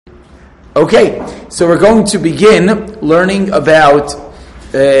Okay, so we're going to begin learning about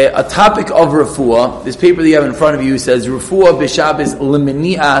a topic of refuah. This paper that you have in front of you says refuah b'Shabbos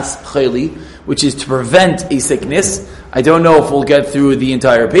lemeni'as chayli, which is to prevent a sickness. I don't know if we'll get through the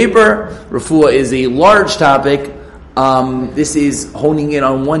entire paper. Refuah is a large topic. This is honing in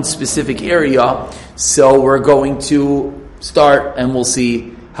on one specific area, so we're going to start and we'll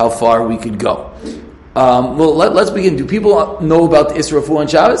see how far we could go. Let's begin. Do people know about the Isra Refuah on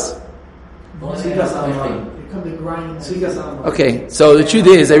Shabbos? Okay, so the truth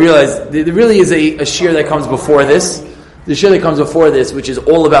is, I realize there really is a shir that comes before this. The shir that comes before this, which is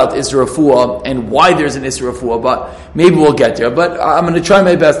all about Isra Refuah and why there's an Isra Refuah, but maybe we'll get there. But I'm going to try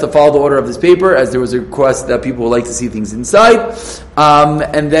my best to follow the order of this paper, as there was a request that people would like to see things inside.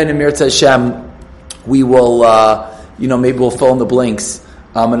 And then in Mirza Hashem, we will, maybe we'll fill in the blanks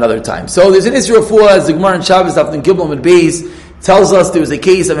another time. So there's an Isra Refuah, as the Gemara in Shabbos, after Giblam and Beis, tells us there was a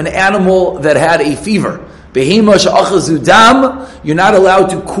case of an animal that had a fever. Behema she'achazu dam, you're not allowed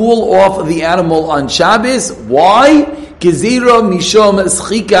to cool off the animal on Shabbos. Why? Gezira mishom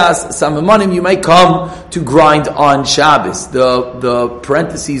schikas samamanim, you might come to grind on Shabbos. The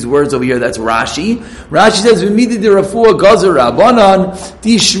parentheses words over here, that's Rashi. Rashi says, V'midi de refuah gazer rabbanan,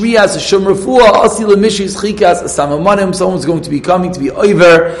 di shrias shum refuah, asi lemishi schikas samamanim, someone's going to be coming to be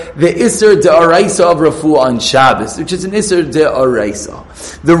over the Isser de'araisa of refuah on Shabbos, which is an Isser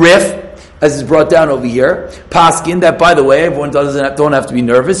de'araisa. The Rif, as is brought down over here, Paskin, that by the way, everyone don't have to be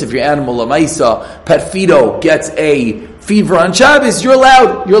nervous. If your animal, Lamaisa, pet Fido, gets a fever on Shabbos, you're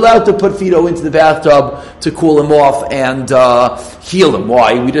allowed to put Fido into the bathtub to cool him off and heal him.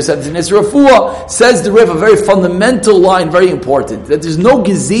 Why? We just said it's an Isra Refuah. Says the Rif, a very fundamental line, very important, that there's no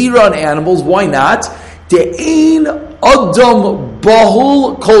gezira on animals. Why not? De'ein adam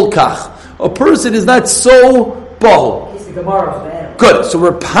bahul kolkach. A person is not so bahul. Good. So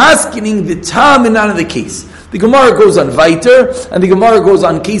we're paskining the tam and not of the case. The Gemara goes on weiter, and the Gemara goes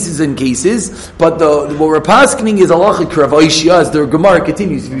on cases and cases. But what we're paskining is halacha Rav Aishya, as the Gemara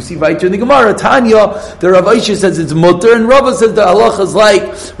continues. If you see weiter in the Gemara, Tanya, the Rav Aishya says it's mutter, and Rava says the halacha is like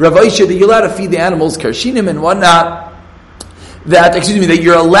Rav Aishya, that you're allowed to feed the animals karshinim and whatnot. That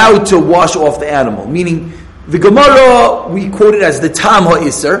you're allowed to wash off the animal. Meaning, the Gemara, we quote it as the tam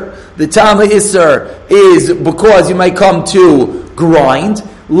ha'isser. The tam ha'isser is because you might come to grind.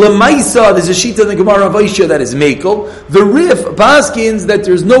 Lemaisa, there's a sheet in the Gemara of Aisha that is mekel. The Rif paskins that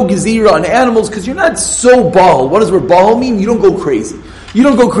there's no gezira on animals because you're not so bahal. What does word bahal mean? You don't go crazy. You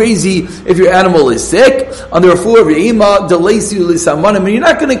don't go crazy if your animal is sick. Under a four of your ima, delesi lisamanim, and you're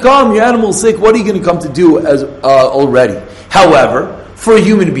not going to come. Your animal is sick. What are you going to come to do as already? However, for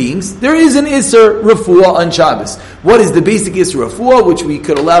human beings, there is an Isser Refuah on Shabbos. What is the basic Isser Refuah, which we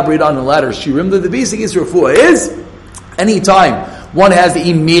could elaborate on in latter shirim? The basic Isser Refuah is anytime one has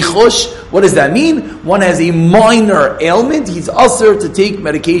a mechosh. What does that mean? One has a minor ailment. He's usher to take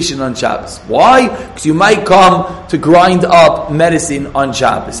medication on Shabbos. Why? Because you might come to grind up medicine on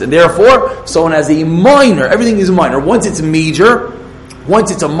Shabbos. And therefore, if someone has a minor, everything is minor. Once it's major,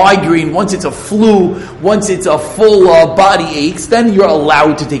 once it's a migraine, once it's a flu, once it's a full body aches, then you're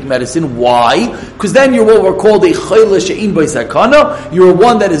allowed to take medicine. Why? Because then you're what we're called a chayla she'in b'sakana. You're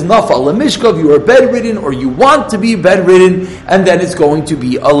one that is nafa lemishkav. You are bedridden, or you want to be bedridden, and then it's going to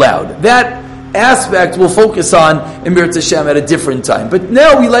be allowed. That aspect we'll focus on in Mirza Hashem at a different time. But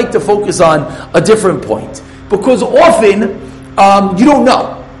now we like to focus on a different point, because often you don't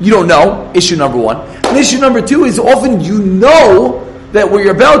know. You don't know. Issue number one. And issue number two is often you know that what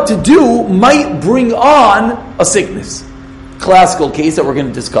you're about to do might bring on a sickness. Classical case that we're going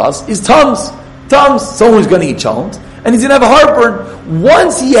to discuss is Tums. Tums, someone's going to eat cholent, and he's going to have a heartburn.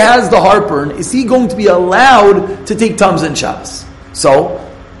 Once he has the heartburn, is he going to be allowed to take Tums and Shabbos? So,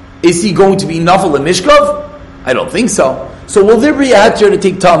 is he going to be Nafal and Mishkov? I don't think so. So will there be a heter to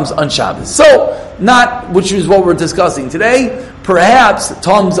take Tums on Shabbos? So, not, which is what we're discussing today. Perhaps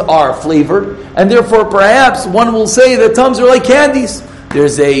Tums are flavored, and therefore perhaps one will say that Tums are like candies.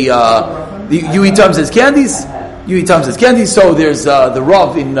 There's you eat Tums as candies. You eat Tums as candies. So there's the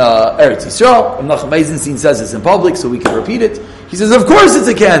Rav in Eretz Yisrael. Menachem Eisenstein says this in public, so we can repeat it. He says, of course it's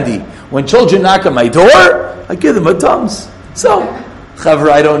a candy. When children knock on my door, I give them a Tums. So, Chavra,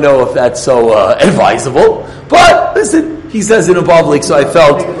 I don't know if that's so advisable, but listen, he says it in public, so I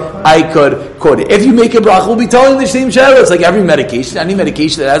felt I could quote it. If you make a bracha, we'll be telling the same shara. It's like every medication, any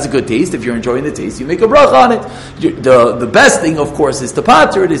medication that has a good taste. If you're enjoying the taste, you make a bracha on it. The best thing, of course, is to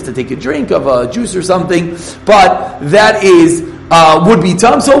pater it, is to take a drink of a juice or something. But that is would be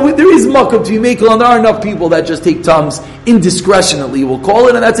Tums. So there is Makam to be Mekel, and there are enough people that just take Tums indiscretionately, we'll call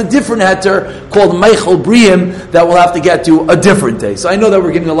it, and that's a different heter called Meichel Briim that we'll have to get to a different day. So I know that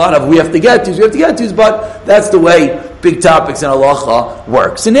we're getting a lot of we have to get to, but that's the way big topics in halacha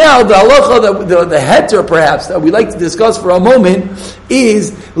work. So now the halacha, the heter perhaps that we like to discuss for a moment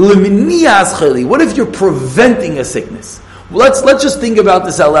is leminias chayli. What if you're preventing a sickness? Well, let's just think about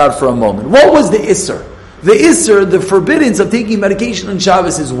this out loud for a moment. What was the isser? The isser, the forbiddance of taking medication on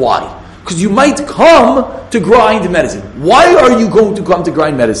Shabbos is why? Because you might come to grind medicine. Why are you going to come to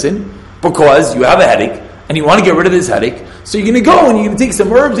grind medicine? Because you have a headache and you want to get rid of this headache. So you're going to go and you're going to take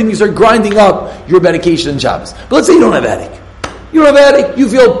some herbs and you start grinding up your medication on Shabbos. But let's say you don't have a headache. You don't have a headache. You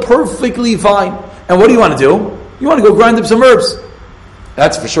feel perfectly fine. And what do you want to do? You want to go grind up some herbs.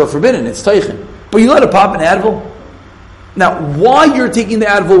 That's for sure forbidden. It's teichen. But you let it pop an Advil. Now, why you're taking the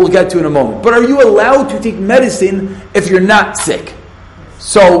Advil, we'll get to in a moment. But are you allowed to take medicine if you're not sick?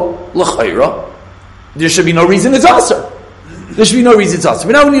 So, l'chayra, there should be no reason it's asur. There should be no reason it's asur.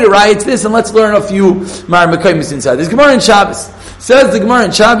 But now we need to riot to this, and let's learn a few Mekaymis inside. There's Gemara in Shabbos. Says the Gemara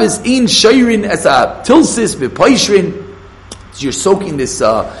in Shabbos, in shayrin es a tilsis bepoishrin. So you're soaking this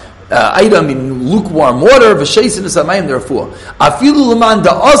item in lukewarm water, v'sheisin es hamayim therefore. Afilu l'man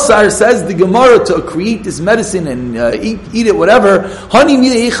da'asar, says the Gemara, to create this medicine and eat it, whatever. Hani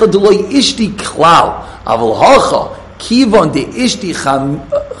mileicha d'loi ishti klal. Aval hacha. Kivon de ishti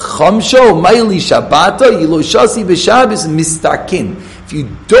chamsho maili shabata yiloshasi b'shabis mistakin. If you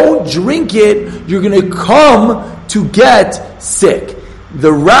don't drink it, you're going to come to get sick. The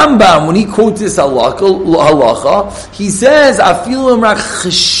Rambam, when he quotes this halacha, he says, "Afilu imrach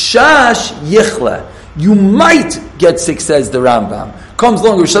chashash yichle." You might get sick, says the Rambam. Comes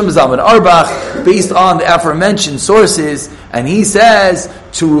along with Shem Zalman Arbach, based on the aforementioned sources, and he says,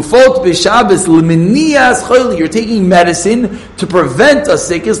 "Terufot b'Shabbos leminias chayli." You're taking medicine to prevent a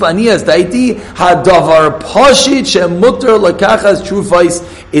sickness. Lanias daiti hadavar pashit shemuter lakachas trufais.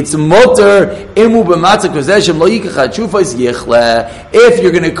 It's muter imu b'matzah kozeshem lo yikachas trufais yichle. If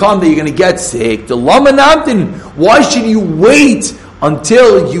you're going to come, that you're going to get sick. The lama namtin. Why should you wait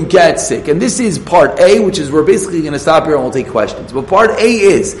until you get sick? And this is part A, which is we're basically going to stop here and we'll take questions. But part A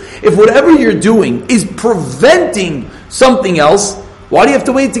is, if whatever you're doing is preventing something else, why do you have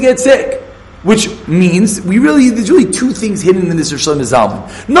to wait to get sick? Which means there's really two things hidden in this Rosh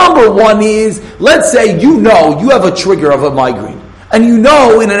Hashanah. Number one is, let's say you have a trigger of a migraine, and you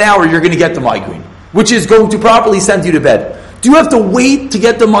know in an hour you're going to get the migraine, which is going to properly send you to bed. Do you have to wait to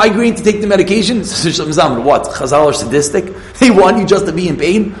get the migraine to take the medication? What? Chazal are sadistic? They want you just to be in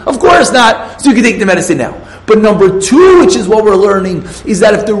pain? Of course not. So you can take the medicine now. But number two, which is what we're learning, is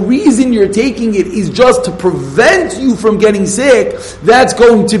that if the reason you're taking it is just to prevent you from getting sick, that's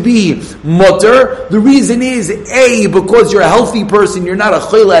going to be mutter. The reason is, A, because you're a healthy person, you're not a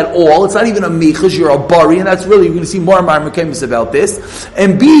chayla at all. It's not even a mechaz, you're a bari, and that's really, you're going to see more Mekaymis about this.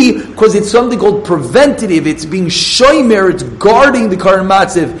 And B, because it's something called preventative, it's being shomer, it's guarding the Karan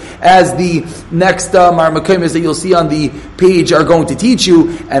Matziv, as the next Mekaymis that you'll see on the page are going to teach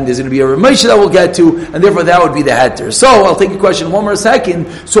you, and there's going to be a Ramesha that we'll get to, and therefore that would be the heter. So I'll take a question one more second.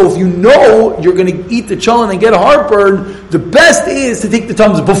 So if you know you're going to eat the cholent and get a heartburn, the best is to take the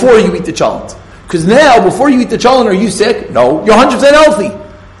Tums before you eat the cholent. Because now, before you eat the cholent, are you sick? No, you're 100% healthy.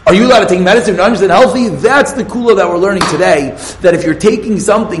 Are you allowed to take medicine? You're 100% healthy? That's the kula that we're learning today, that if you're taking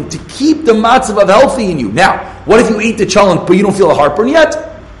something to keep the matzav of healthy in you. Now, what if you eat the cholent but you don't feel a heartburn yet?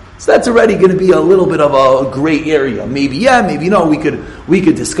 So that's already going to be a little bit of a gray area. Maybe yeah, maybe no, we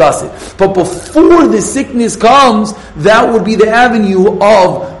could discuss it. But before the sickness comes, that would be the avenue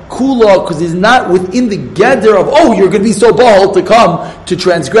of kula, because it's not within the gather of, you're going to be so bold to come to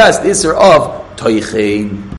transgress the isser of toichein.